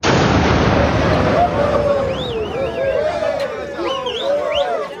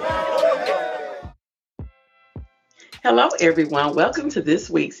Hello, everyone. Welcome to this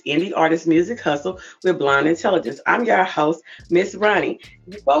week's Indie Artist Music Hustle with Blonde Intelligence. I'm your host, Miss Ronnie.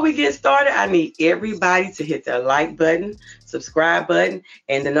 Before we get started, I need everybody to hit the like button, subscribe button,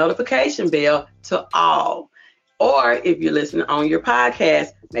 and the notification bell to all. Or if you're listening on your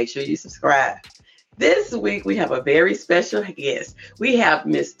podcast, make sure you subscribe. This week, we have a very special guest. We have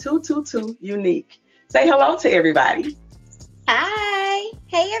Miss 222 Unique. Say hello to everybody. Hi.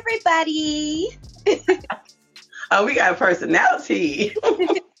 Hey, everybody. Oh, we got a personality.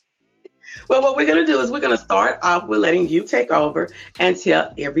 Well, what we're going to do is we're going to start off with letting you take over and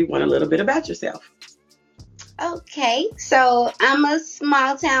tell everyone a little bit about yourself. Okay, so I'm a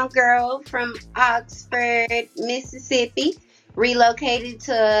small town girl from Oxford, Mississippi, relocated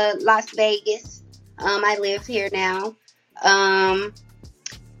to Las Vegas. I live here now. I've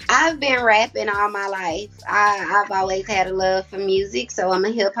been rapping all my life. I've always had a love for music, so I'm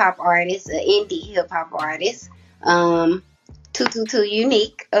a hip hop artist, an indie hip hop artist. 222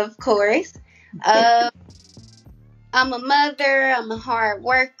 Unique, of course. I'm a mother. I'm a hard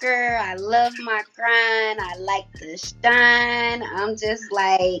worker. I love my grind. I like to shine. I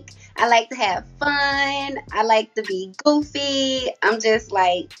like to have fun. I like to be goofy. I'm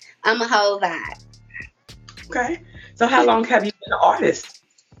a whole vibe. Okay. So how long have you been an artist?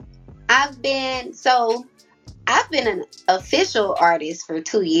 I've been an official artist for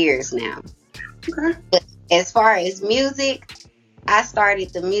 2 years now. Okay. But as far as music, I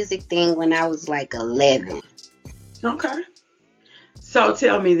started the music thing when I was like 11. Okay. So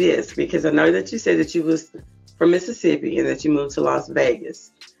tell me this, because I know that you said that you was from Mississippi and that you moved to Las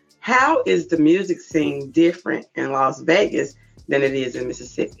Vegas. How is the music scene different in Las Vegas than it is in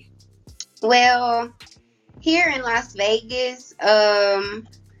Mississippi? Well, here in Las Vegas,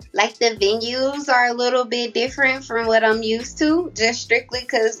 like the venues are a little bit different from what I'm used to, just strictly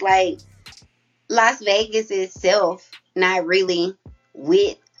because like Las Vegas itself not really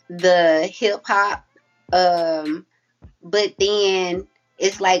with the hip hop, but then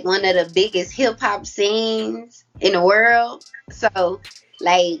it's like one of the biggest hip hop scenes in the world. So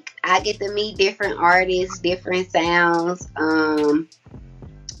like I get to meet different artists, different sounds,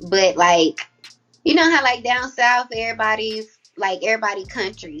 but like you know how like down south everybody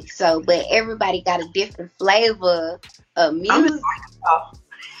country, so but everybody got a different flavor of music.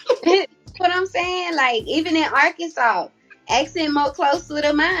 What I'm saying, like even in Arkansas, accent more closer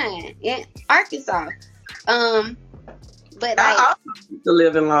to mine in Arkansas. But like I used to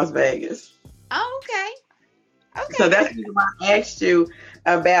live in Las Vegas. Oh, okay. So that's why I asked you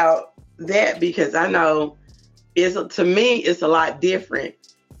about that, because I know to me it's a lot different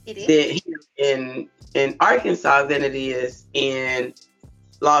here in Arkansas than it is in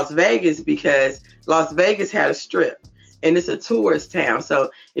Las Vegas, because Las Vegas had a strip and it's a tourist town.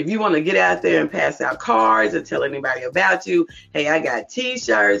 So if you want to get out there and pass out cards and tell anybody about you, hey, I got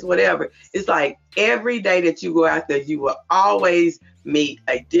t-shirts, whatever. It's like every day that you go out there, you will always meet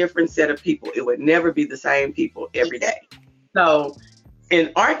a different set of people. It would never be the same people every day. So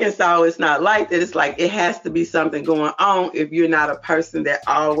in Arkansas, it's not like that. It's like it has to be something going on if you're not a person that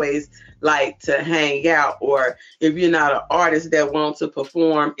always like to hang out, or if you're not an artist that wants to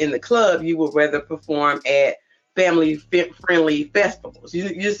perform in the club, you would rather perform at family-friendly festivals.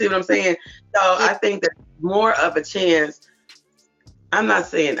 You see what I'm saying? So I think that more of a chance. I'm not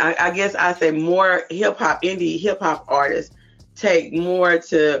saying, I guess I say more indie hip hop artists take more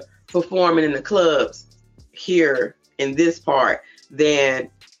to performing in the clubs here in this part than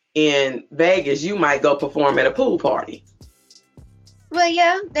in Vegas. You might go perform at a pool party. Well,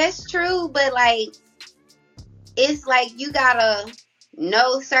 yeah, that's true, but like it's like you gotta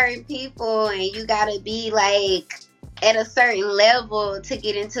know certain people and you gotta be like at a certain level to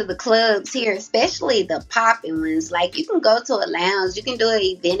get into the clubs here, especially the popping ones. Like you can go to a lounge, you can do an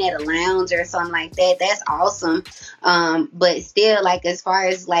event at a lounge or something like that. That's awesome. But still, like as far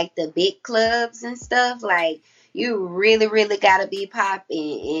as like the big clubs and stuff, like you really, really gotta be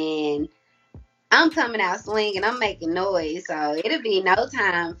popping. And I'm coming out swinging, I'm making noise, so it'll be no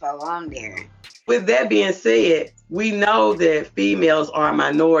time for I'm there. With that being said, we know that females are a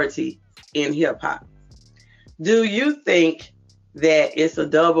minority in hip hop. Do you think that it's a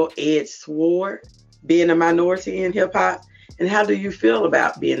double-edged sword being a minority in hip hop? And how do you feel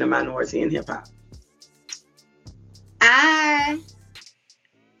about being a minority in hip hop? I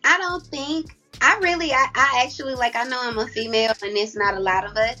don't think I actually like I know I'm a female and it's not a lot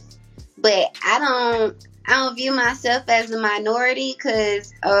of us. But I don't view myself as a minority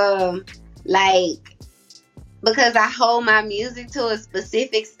because I hold my music to a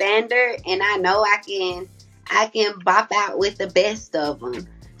specific standard and I know I can bop out with the best of them.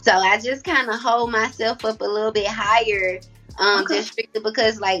 So I just kind of hold myself up a little bit higher, Okay. just strictly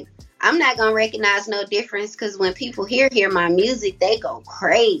because like I'm not gonna recognize no difference because when people hear my music, they go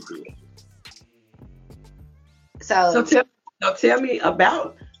crazy. So So tell me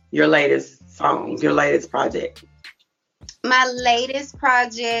about your latest song, your latest project. my latest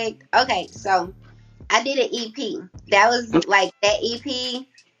project, okay, so I did an EP. That was like that EP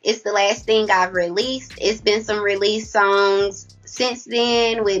is the last thing I've released. It's been some released songs since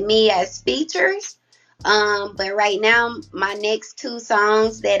then with me as features. But right now, my next two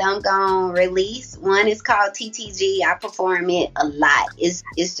songs that I'm gonna release, one is called TTG. I perform it a lot. It's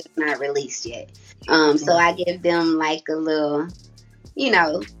just not released yet. So I give them like a little, you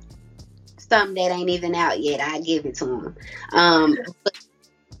know, something that ain't even out yet. I give it to them.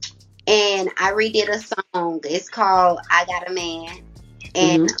 And I redid a song. It's called "I Got a Man,"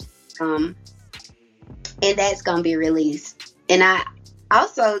 and um, and that's gonna be released. And I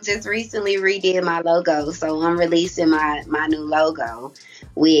also just recently redid my logo, so I'm releasing my new logo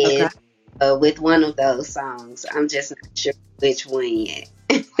Okay. with one of those songs. I'm just not sure which one yet.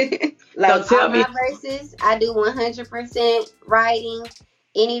 Like So tell all me, my verses, I do 100% writing.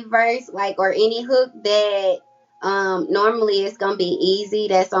 Any verse, like or any hook that normally it's gonna be easy.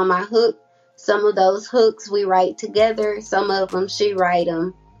 That's on my hook. Some of those hooks we write together. Some of them she write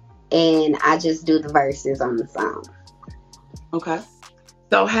them, and I just do the verses on the song. okay.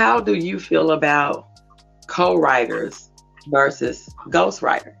 So how do you feel about co-writers versus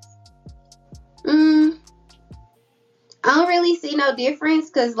ghostwriters? Mm, I don't really see no difference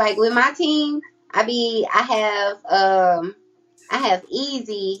because like with my team, I have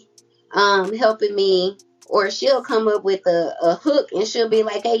Easy helping me, or she'll come up with a hook and she'll be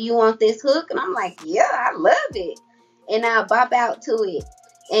like, "Hey, you want this hook?" And I'm like, "Yeah, I love it," and I'll bop out to it.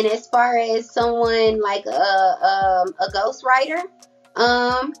 And as far as someone like a ghostwriter,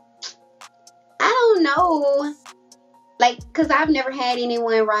 um, I don't know, like, cause I've never had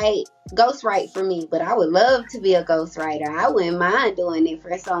anyone ghostwrite for me, but I would love to be a ghostwriter. I wouldn't mind doing it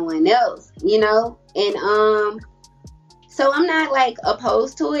for someone else, you know. And so I'm not like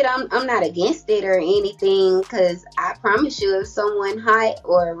opposed to it. I'm not against it or anything. Cause I promise you, if someone hot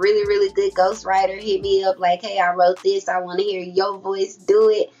or a really really good ghostwriter hit me up like, "Hey, I wrote this. I want to hear your voice do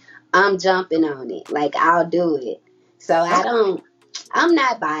it." I'm jumping on it. Like I'll do it. So I'm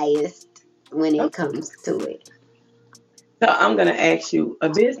not biased when it Okay. comes to it. So I'm going to ask you a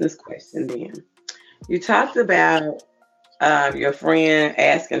business question then. You talked about your friend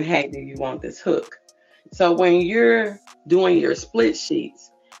asking, "Hey, do you want this hook?" So when you're doing your split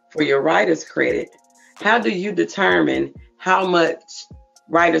sheets for your writer's credit, how do you determine how much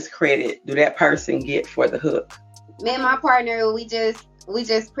writer's credit do that person get for the hook? Me and my partner, we just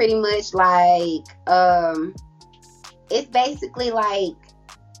pretty much like it's basically like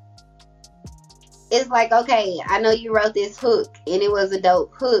it's like, okay, I know you wrote this hook and it was a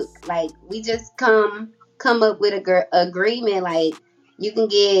dope hook. Like we just come up with a agreement. Like you can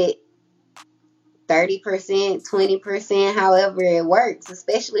get 30%, 20%, however it works.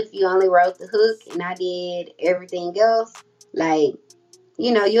 Especially if you only wrote the hook and I did everything else. Like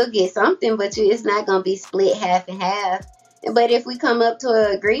you'll get something, but it's not gonna be split half and half. But if we come up to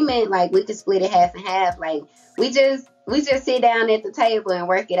an agreement, like we could split it half and half. Like we just sit down at the table and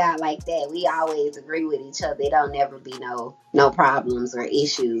work it out like that. We always agree with each other. There don't never be no problems or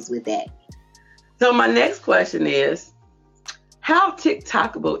issues with that. So my next question is, how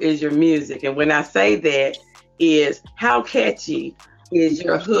TikTokable is your music? And when I say that is how catchy is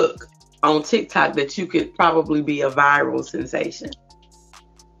your hook on TikTok that you could probably be a viral sensation?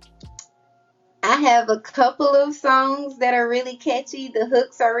 I have a couple of songs that are really catchy. The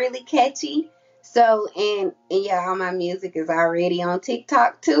hooks are really catchy. So and yeah, all my music is already on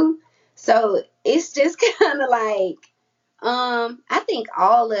TikTok too. So it's just kind of like I think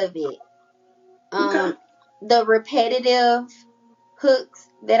all of it. Okay. Um the repetitive hooks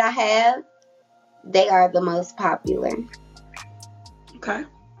that I have, they are the most popular. Okay.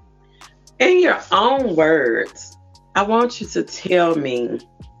 In your own words, I want you to tell me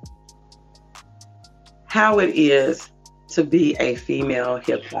how it is to be a female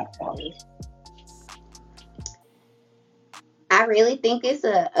hip hop artist. I really think it's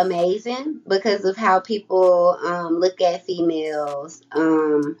amazing because of how people look at females.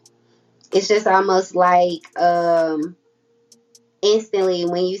 It's just almost like instantly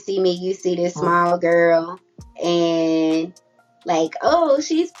when you see me, you see this small girl and like, oh,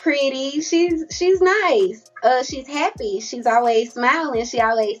 she's pretty, she's nice, she's happy, she's always smiling, she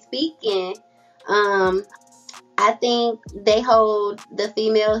always speaking. Um, I think they hold the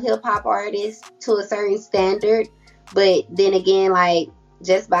female hip hop artist to a certain standard, but then again, like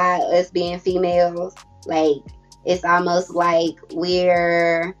just by us being females. Like, it's almost like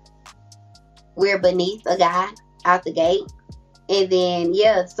we're beneath a guy out the gate. And then,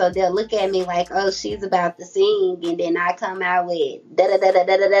 yeah, so they'll look at me like, oh, she's about to sing. And then I come out with da da da da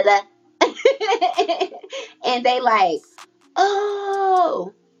da da da. And they like,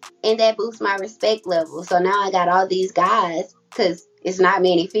 oh. And that boosts my respect level. So now I got all these guys, because it's not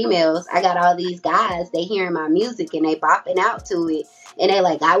many females. I got all these guys, they hearing my music and they bopping out to it. And they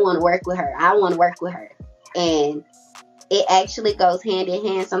like, I want to work with her. I want to work with her. And it actually goes hand in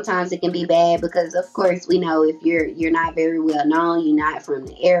hand. Sometimes it can be bad because, of course, we know if you're not very well known, you're not from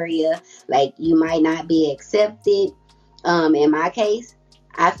the area, like you might not be accepted. In my case,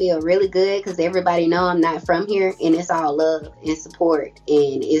 I feel really good because everybody know I'm not from here, and it's all love and support,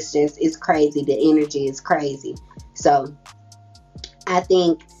 and it's crazy. The energy is crazy. So I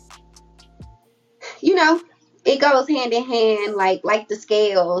think, it goes hand in hand, like the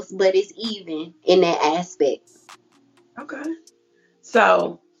scales, but it's even in that aspect. Okay.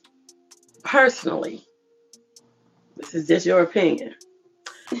 So, personally, this is just your opinion.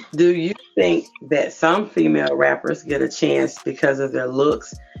 Do you think that some female rappers get a chance because of their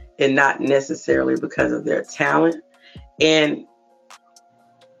looks and not necessarily because of their talent? And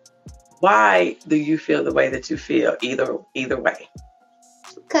why do you feel the way that you feel either way?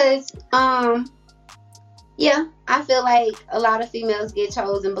 Because, yeah, I feel like a lot of females get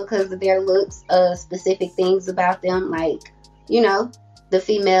chosen because of their looks, specific things about them, like, the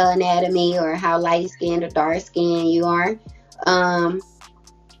female anatomy or how light-skinned or dark-skinned you are.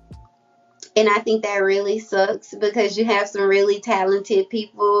 And I think that really sucks because you have some really talented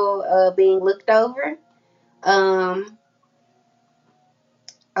people being looked over. Oh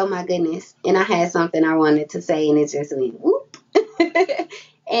my goodness. And I had something I wanted to say and it just went whoop.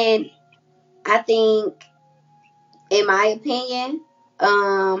 And I think, in my opinion,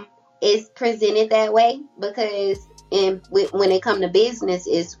 it's presented that way because when it comes to business,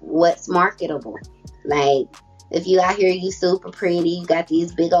 it's what's marketable. Like, if you out here, you super pretty, you got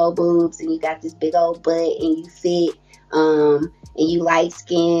these big old boobs and you got this big old butt and you fit, and you light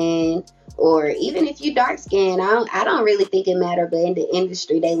skinned, or even if you dark skinned, I don't really think it matters, but in the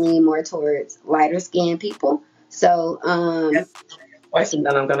industry, they lean more towards lighter skinned people. So, that's the question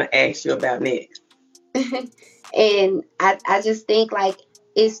that I'm going to ask you about next. And I just think like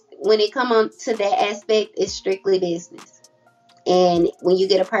it's when it come on to that aspect, it's strictly business. And when you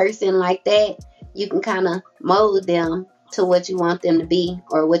get a person like that, you can kind of mold them to what you want them to be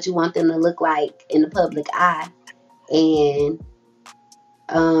or what you want them to look like in the public eye. And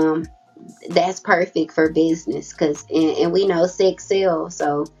that's perfect for business because, and we know sex sells.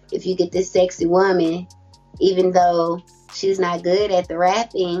 So if you get this sexy woman, even though she's not good at the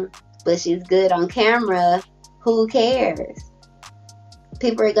rapping, but she's good on camera, who cares?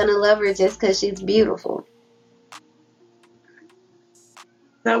 People are going to love her just because she's beautiful.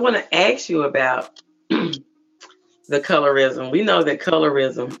 Now, I want to ask you about the colorism. We know that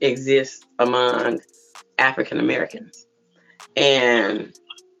colorism exists among African Americans. And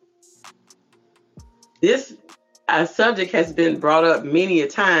this subject has been brought up many a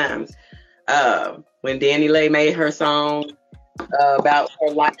times when DaniLeigh made her song about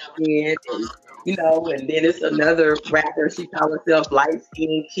her light skin. And then it's another rapper, she calls herself light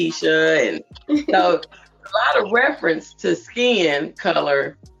skin Keisha. And so a lot of reference to skin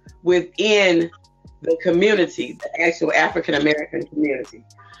color within the community, the actual African American community.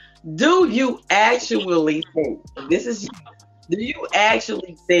 Do you actually think, do you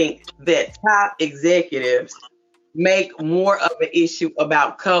actually think that top executives make more of an issue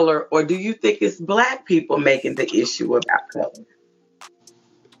about color, or do you think it's Black people making the issue about color?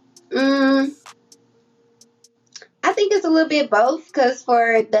 I think it's a little bit both, because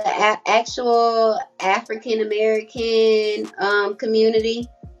for the actual African American community,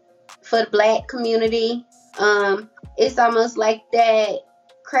 for the Black community, it's almost like that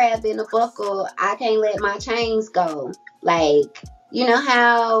crab in a buckle. I can't let my chains go. Like, you know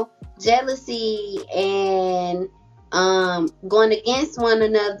how jealousy and going against one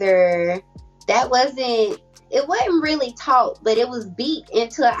another, it wasn't really taught, but it was beat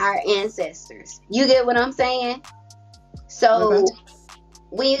into our ancestors. You get what I'm saying? So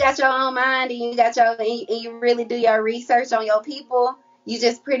when you got your own mind and you really do your research on your people, you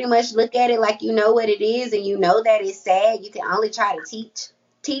just pretty much look at it like you know what it is, and you know that it's sad. You can only try to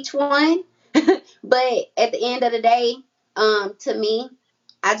teach one. But at the end of the day, to me,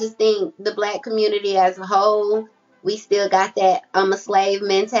 I just think the Black community as a whole, we still got that I'm a slave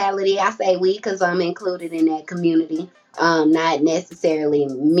mentality. I say we because I'm included in that community. Not necessarily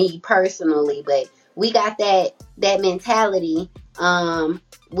me personally, but we got that mentality,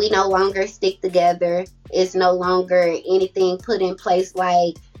 We no longer stick together. It's no longer anything put in place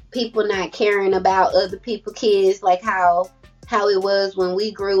like people not caring about other people's kids like how it was when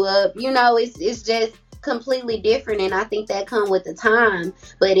we grew up. It's just completely different, and I think that come with the time.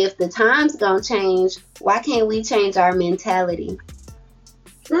 But if the time's gonna change, why can't we change our mentality?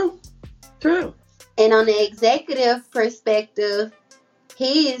 True. And on the executive perspective,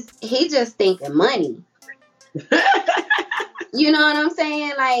 he's just thinking money. You know what I'm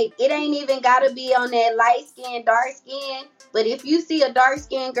saying? Like, it ain't even gotta be on that light skin, dark skin. But if you see a dark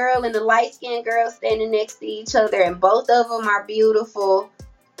skinned girl and a light skinned girl standing next to each other and both of them are beautiful,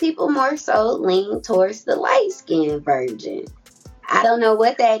 people more so lean towards the light skinned virgin. I don't know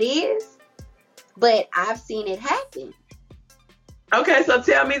what that is, but I've seen it happen. Okay, so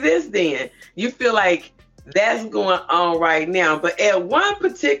tell me this then. You feel like that's going on right now, but at one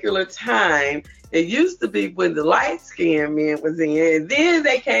particular time, it used to be when the light-skinned men was in, and then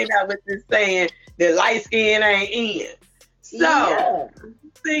they came out with this saying that light-skin ain't in. So, I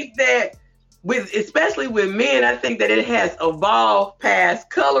think that especially with men, I think that it has evolved past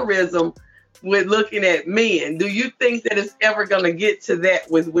colorism with looking at men. Do you think that it's ever going to get to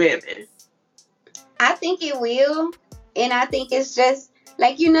that with women? I think it will. And I think it's just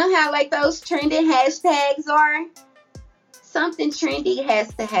like, you know how like those trending hashtags are? Something trendy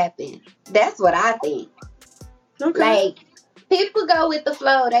has to happen. That's what I think. Okay. Like, people go with the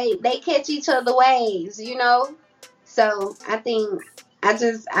flow. They catch each other waves, you know? So I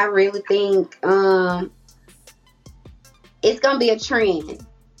really think it's gonna be a trend.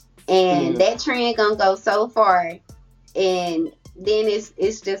 And that trend gonna go so far, and then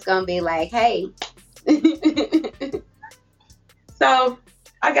it's just gonna be like, hey. So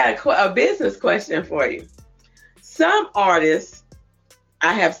I got a business question for you. Some artists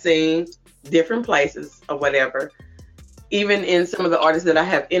I have seen different places or whatever, even in some of the artists that I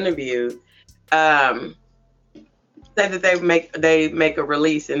have interviewed, say that they make a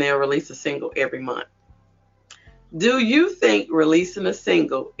release and they'll release a single every month. Do you think releasing a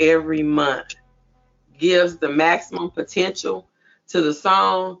single every month gives the maximum potential to the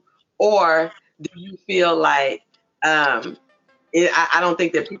song, or do you feel like I don't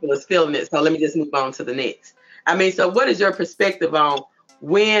think that people is feeling it, so let me just move on to the next. I mean, so what is your perspective on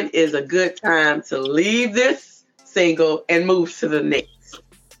when is a good time to leave this single and move to the next?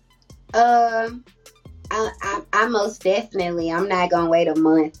 I most definitely, I'm not going to wait a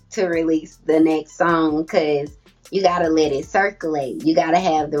month to release the next song, because you got to let it circulate. You got to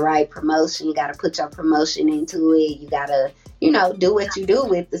have the right promotion. You got to put your promotion into it. You got to, do what you do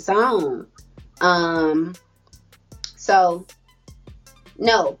with the song. So,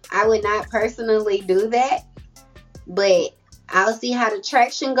 no, I would not personally do that, but I'll see how the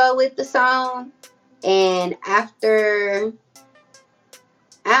traction go with the song. And after,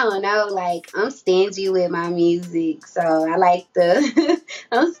 I don't know, like, I'm stingy with my music, so I like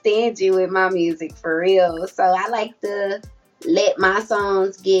I'm stingy with my music for real. So I like to let my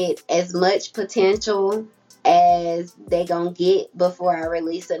songs get as much potential as they gonna get before I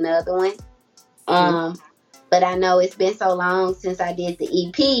release another one. But I know it's been so long since I did the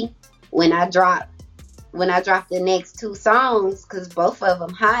EP. When I dropped the next two songs, because both of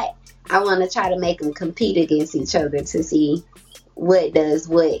them hot, I want to try to make them compete against each other to see what does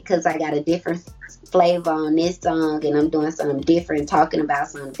what. Because I got a different flavor on this song, and I'm doing something different, talking about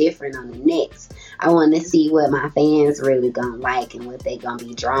something different on the next. I want to see what my fans really gonna like and what they gonna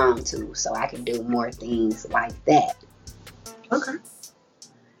be drawn to, so I can do more things like that. Okay.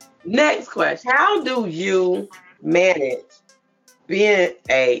 Next question. How do you manage being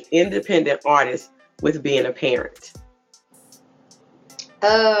an independent artist with being a parent?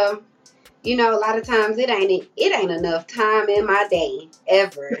 A lot of times it ain't enough time in my day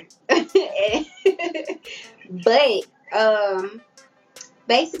ever. But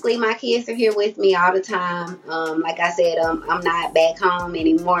basically my kids are here with me all the time. Like I said, I'm not back home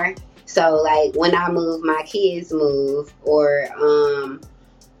anymore. So like when I move, my kids move, or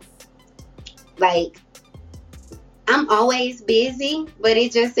like I'm always busy, but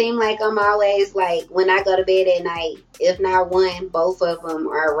it just seemed like I'm always like, when I go to bed at night, if not one, both of them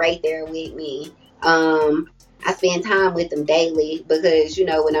are right there with me. I spend time with them daily because,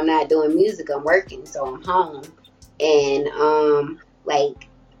 when I'm not doing music, I'm working, so I'm home. And I'm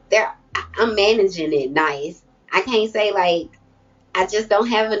managing it nice. I can't say like I just don't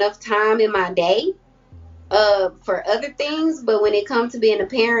have enough time in my day for other things, but when it comes to being a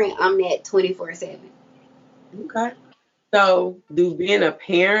parent, I'm that 24/7. Okay. So do being a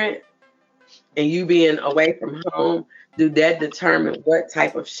parent and you being away from home, do that determine what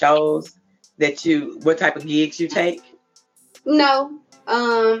type of shows what type of gigs you take? No.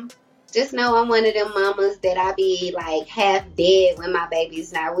 Just know I'm one of them mamas that I be like half dead when my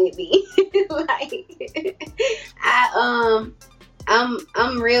baby's not with me. Like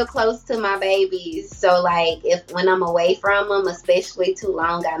I'm real close to my babies. So like if when I'm away from them, especially too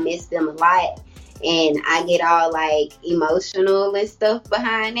long, I miss them a lot. And I get all like emotional and stuff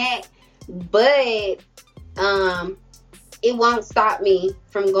behind that. But um it won't stop me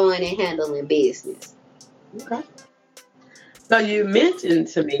from going and handling business. Okay. So you mentioned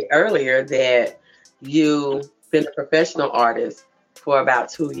to me earlier that you've been a professional artist for about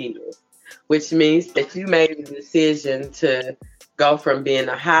 2 years, which means that you made the decision to go from being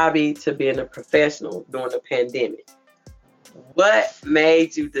a hobby to being a professional during the pandemic. What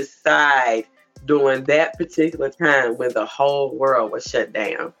made you decide during that particular time when the whole world was shut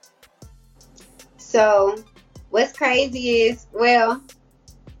down? So what's crazy is, well,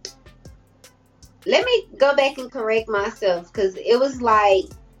 let me go back and correct myself because it was like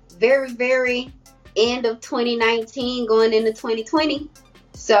very, very end of 2019 going into 2020.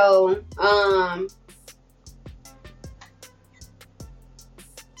 So,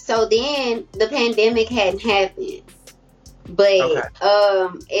 so then the pandemic hadn't happened. But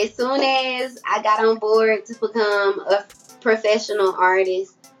as soon as I got on board to become a professional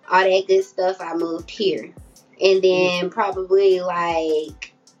artist, all that good stuff, I moved here. And then probably like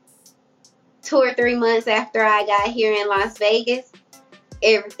 2 or 3 months after I got here in Las Vegas,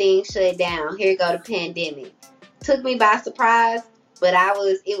 everything shut down. Here go the pandemic. Took me by surprise, but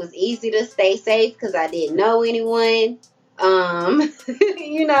it was easy to stay safe because I didn't know anyone.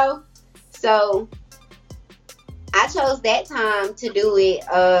 You know, so I chose that time to do it.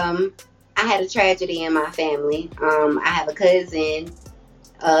 I had a tragedy in my family. I have a cousin.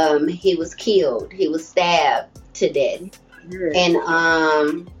 He was killed. He was stabbed to death.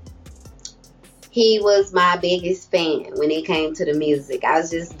 And he was my biggest fan when it came to the music. I was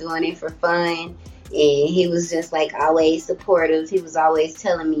just doing it for fun. And he was just like always supportive. He was always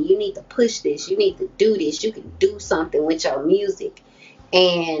telling me, you need to push this. You need to do this. You can do something with your music.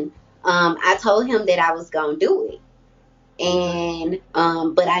 And I told him that I was going to do it. And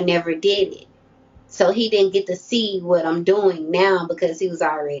but I never did it. So he didn't get to see what I'm doing now because he was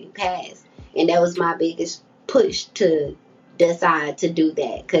already passed. And that was my biggest push to decide to do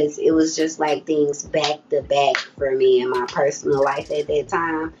that because it was just like things back to back for me in my personal life at that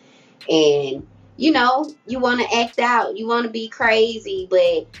time. And you know, you want to act out, you want to be crazy,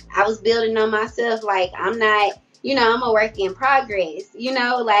 but I was building on myself. Like I'm not, you know, I'm a work in progress, you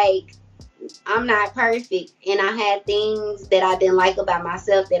know, like I'm not perfect. And I had things that I didn't like about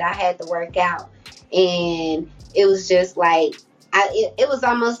myself that I had to work out. And it was just like, it was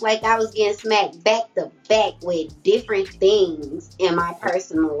almost like I was getting smacked back to back with different things in my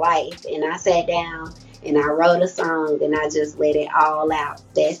personal life. And I sat down and I wrote a song and I just let it all out.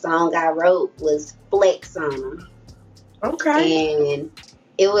 That song I wrote was Flex on them. Okay. And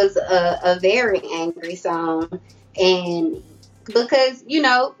it was a very angry song. And because, you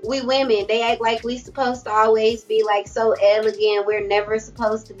know, we women, they act like we supposed to always be like so elegant. We're never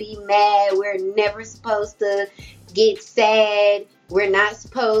supposed to be mad. We're never supposed to get sad. We're not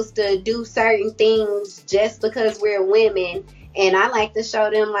supposed to do certain things just because we're women. And I like to show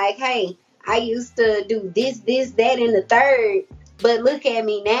them like, hey, I used to do this, that, and the third, but look at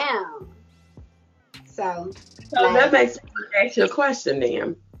me now. So like, that makes me ask you a question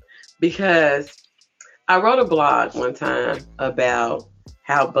then, because I wrote a blog one time about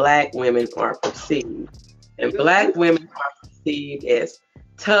how Black women are perceived. And Black women are perceived as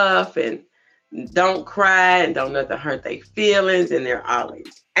tough and don't cry and don't let them hurt their feelings and they're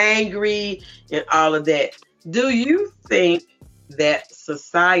always angry and all of that. Do you think that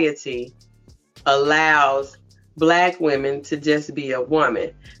society allows Black women to just be a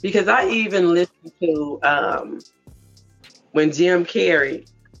woman? Because I even listened to when Jim Carrey,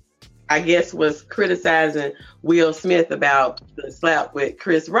 I guess, was criticizing Will Smith about the slap with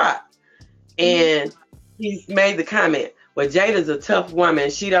Chris Rock. And he's made the comment, well, Jada's a tough woman.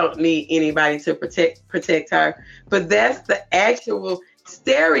 She don't need anybody to protect her. But that's the actual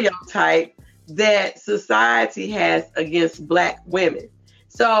stereotype that society has against Black women.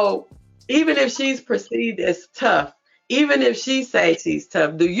 So even if she's perceived as tough, even if she says she's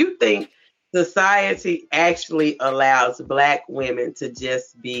tough, do you think society actually allows Black women to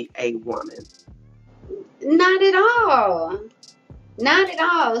just be a woman? Not at all. Not at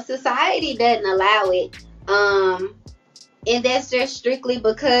all. Society doesn't allow it. And that's just strictly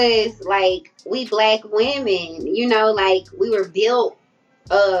because, like, we Black women, you know, like, we were built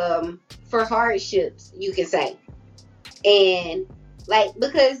for hardships, you can say. And, like,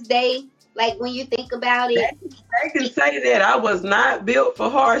 because they Like when you think about it. They can say that I was not built for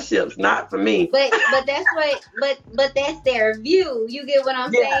hardships, not for me. But that's their view. You get what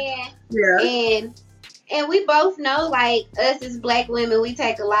I'm saying? Yeah. And we both know, like, us as black women, we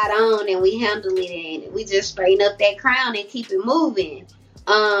take a lot on and we handle it and we just straighten up that crown and keep it moving.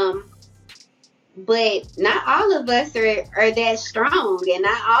 But not all of us are that strong, and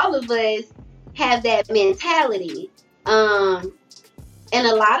not all of us have that mentality. And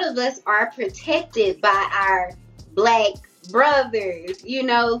a lot of us are protected by our black brothers, you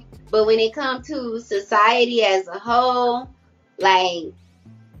know. But when it comes to society as a whole, like,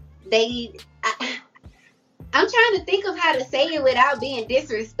 I'm trying to think of how to say it without being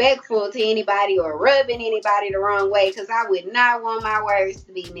disrespectful to anybody or rubbing anybody the wrong way, because I would not want my words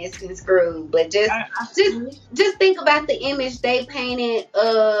to be misconstrued. But just think about the image they painted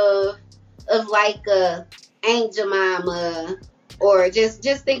of like a angel mama, or just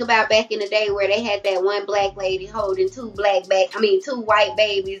think about back in the day where they had that one black lady holding two white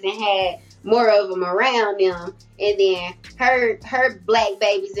babies and had more of them around them, and then her black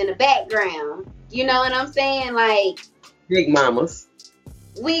babies in the background. You know what I'm saying? Like, big mamas.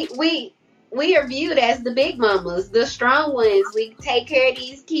 We are viewed as the big mamas, the strong ones. We take care of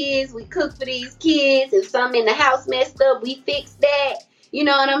these kids. We cook for these kids. If something in the house messed up, we fix that. You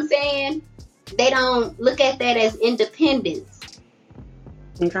know what I'm saying? They don't look at that as independence.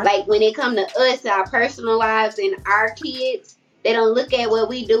 Okay. Like when it comes to us, our personal lives and our kids, they don't look at what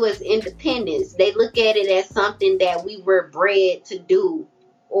we do as independence. They look at it as something that we were bred to do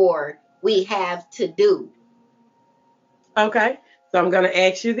or we have to do. Okay, so I'm going to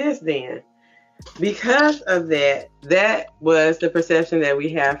ask you this then. Because of that was the perception that we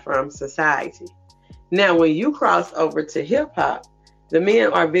have from society. Now, when you cross over to hip hop, the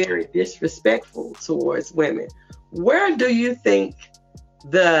men are very disrespectful towards women. Where do you think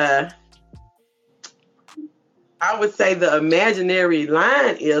the imaginary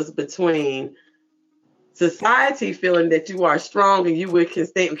line is between society feeling that you are strong and you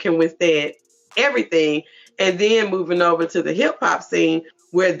can withstand everything, and then moving over to the hip hop scene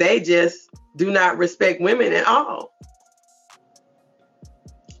where they just do not respect women at all?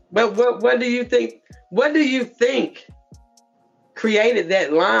 But what do you think? What do you think created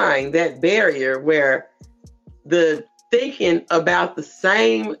that line, that barrier where the thinking about the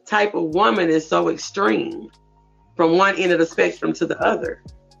same type of woman is so extreme from one end of the spectrum to the other?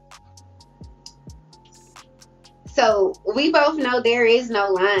 So we both know there is no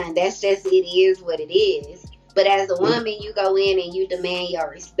line. That's just, it is what it is. But as a woman, you go in and you demand your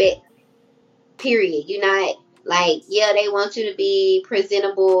respect. Period. You're not like, yeah, they want you to be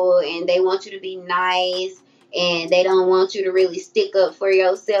presentable and they want you to be nice and they don't want you to really stick up for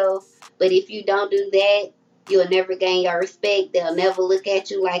yourself. But if you don't do that, you'll never gain your respect. They'll never look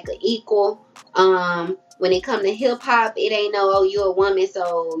at you like an equal. When it comes to hip hop, it ain't no, oh, you're a woman,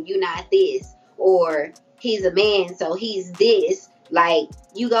 so you not this, or he's a man, so he's this. Like,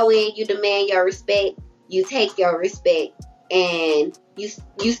 you go in, you demand your respect, you take your respect, and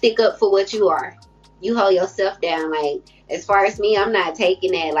you stick up for what you are. You hold yourself down. Like, as far as me, I'm not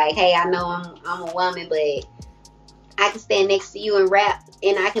taking that. Like, hey, I know I'm a woman, but I can stand next to you and rap,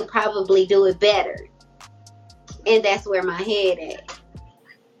 and I can probably do it better. And that's where my head at.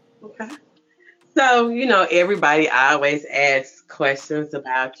 Okay. So, everybody always asks questions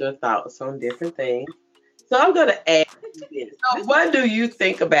about your thoughts on different things. So I'm going to ask you this. So what do you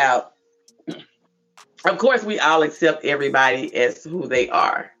think about, of course, we all accept everybody as who they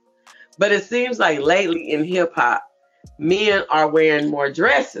are. But it seems like lately in hip hop, men are wearing more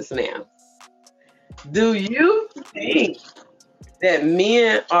dresses now. Do you think that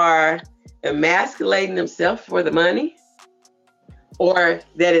men are emasculating themselves for the money, or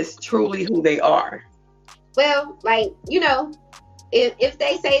that it's truly who they are? Well, like, if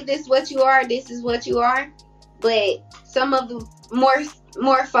they say this is what you are, this is what you are. But some of the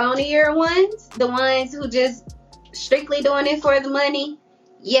more phonier ones, the ones who just strictly doing it for the money,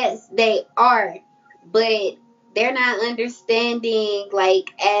 yes, they are. But they're not understanding, like,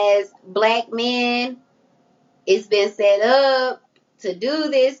 as black men, it's been set up to do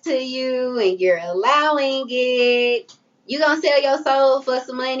this to you and you're allowing it. You gonna sell your soul for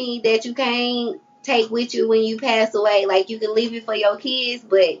some money that you can't take with you when you pass away. Like, you can leave it for your kids,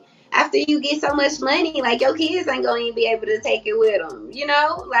 but after you get so much money, like, your kids ain't gonna even be able to take it with them,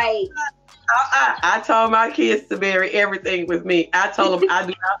 Like, I told my kids to bury everything with me. I told them I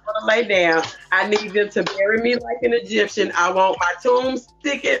do not want to lay down. I need them to bury me like an Egyptian. I want my tomb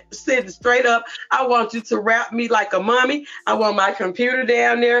sitting straight up. I want you to wrap me like a mummy. I want my computer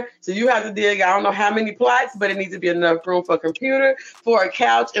down there. So you have to dig, I don't know how many plots, but it needs to be enough room for a computer, for a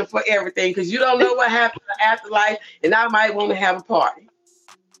couch, and for everything. Because you don't know what happens in the afterlife, and I might want to have a party.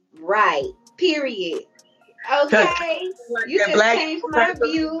 Right. Period. Okay. You just changed my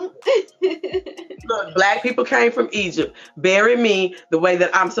view. Look, Black people came from Egypt. Bury me the way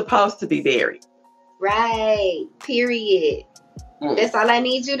that I'm supposed to be buried. Right. Period. That's all I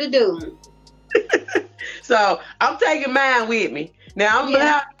need you to do. So I'm taking mine with me. Now I'm gonna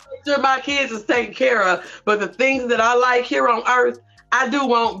have to make sure my kids is taken care of. But the things that I like here on earth, I do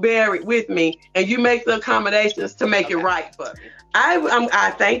want buried with me. And you make the accommodations to make it right for me.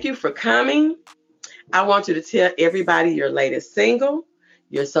 I thank you for coming. I want you to tell everybody your latest single,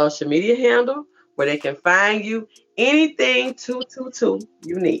 your social media handle, where they can find you, anything 222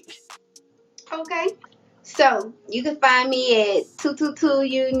 unique. Okay. So you can find me at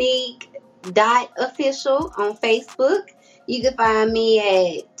 222unique.official on Facebook. You can find me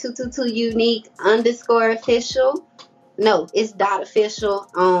at 222unique_official. No, it's .official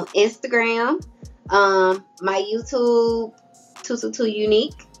on Instagram. My YouTube,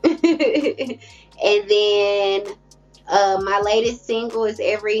 222unique. And then my latest single is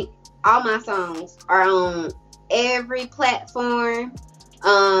all my songs are on every platform.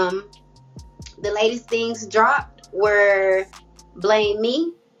 The latest things dropped were Blame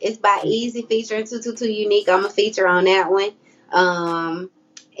Me. It's by Easy featuring 222 Unique. I'm a feature on that one. And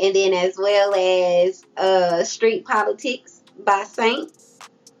then as well as Street Politics by Saint.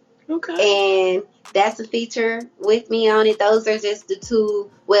 Okay. And that's a feature with me on it. Those are just the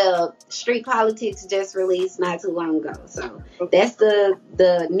two. Well, Street Politics just released not too long ago. So that's the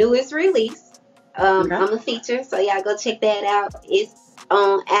newest release. I'm a feature. So y'all go check that out. It's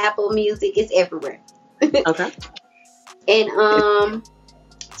on Apple Music. It's everywhere. Okay. And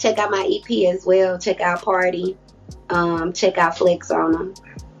check out my EP as well. Check out Party. Check out Flex on them.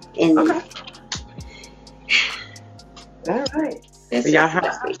 And okay. All right. So y'all have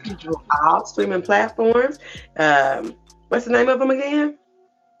all streaming platforms. What's the name of them again?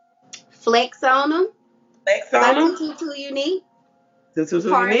 Flex on them. Flex on them. 222 Unique.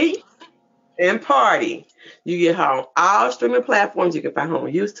 222 Unique. And Party. You get her on all streaming platforms. You can find her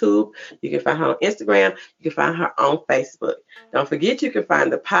on YouTube. You can find her on Instagram. You can find her on Facebook. Don't forget, you can find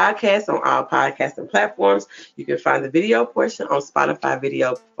the podcast on all podcasting platforms. You can find the video portion on Spotify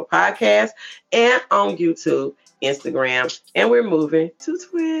Video for Podcasts and on YouTube, Instagram, and we're moving to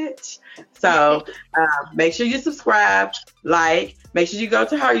Twitch. So make sure you subscribe, like, make sure you go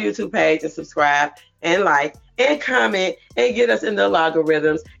to her YouTube page and subscribe and like and comment and get us in the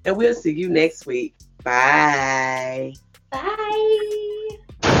logarithms. And we'll see you next week. Bye. Bye.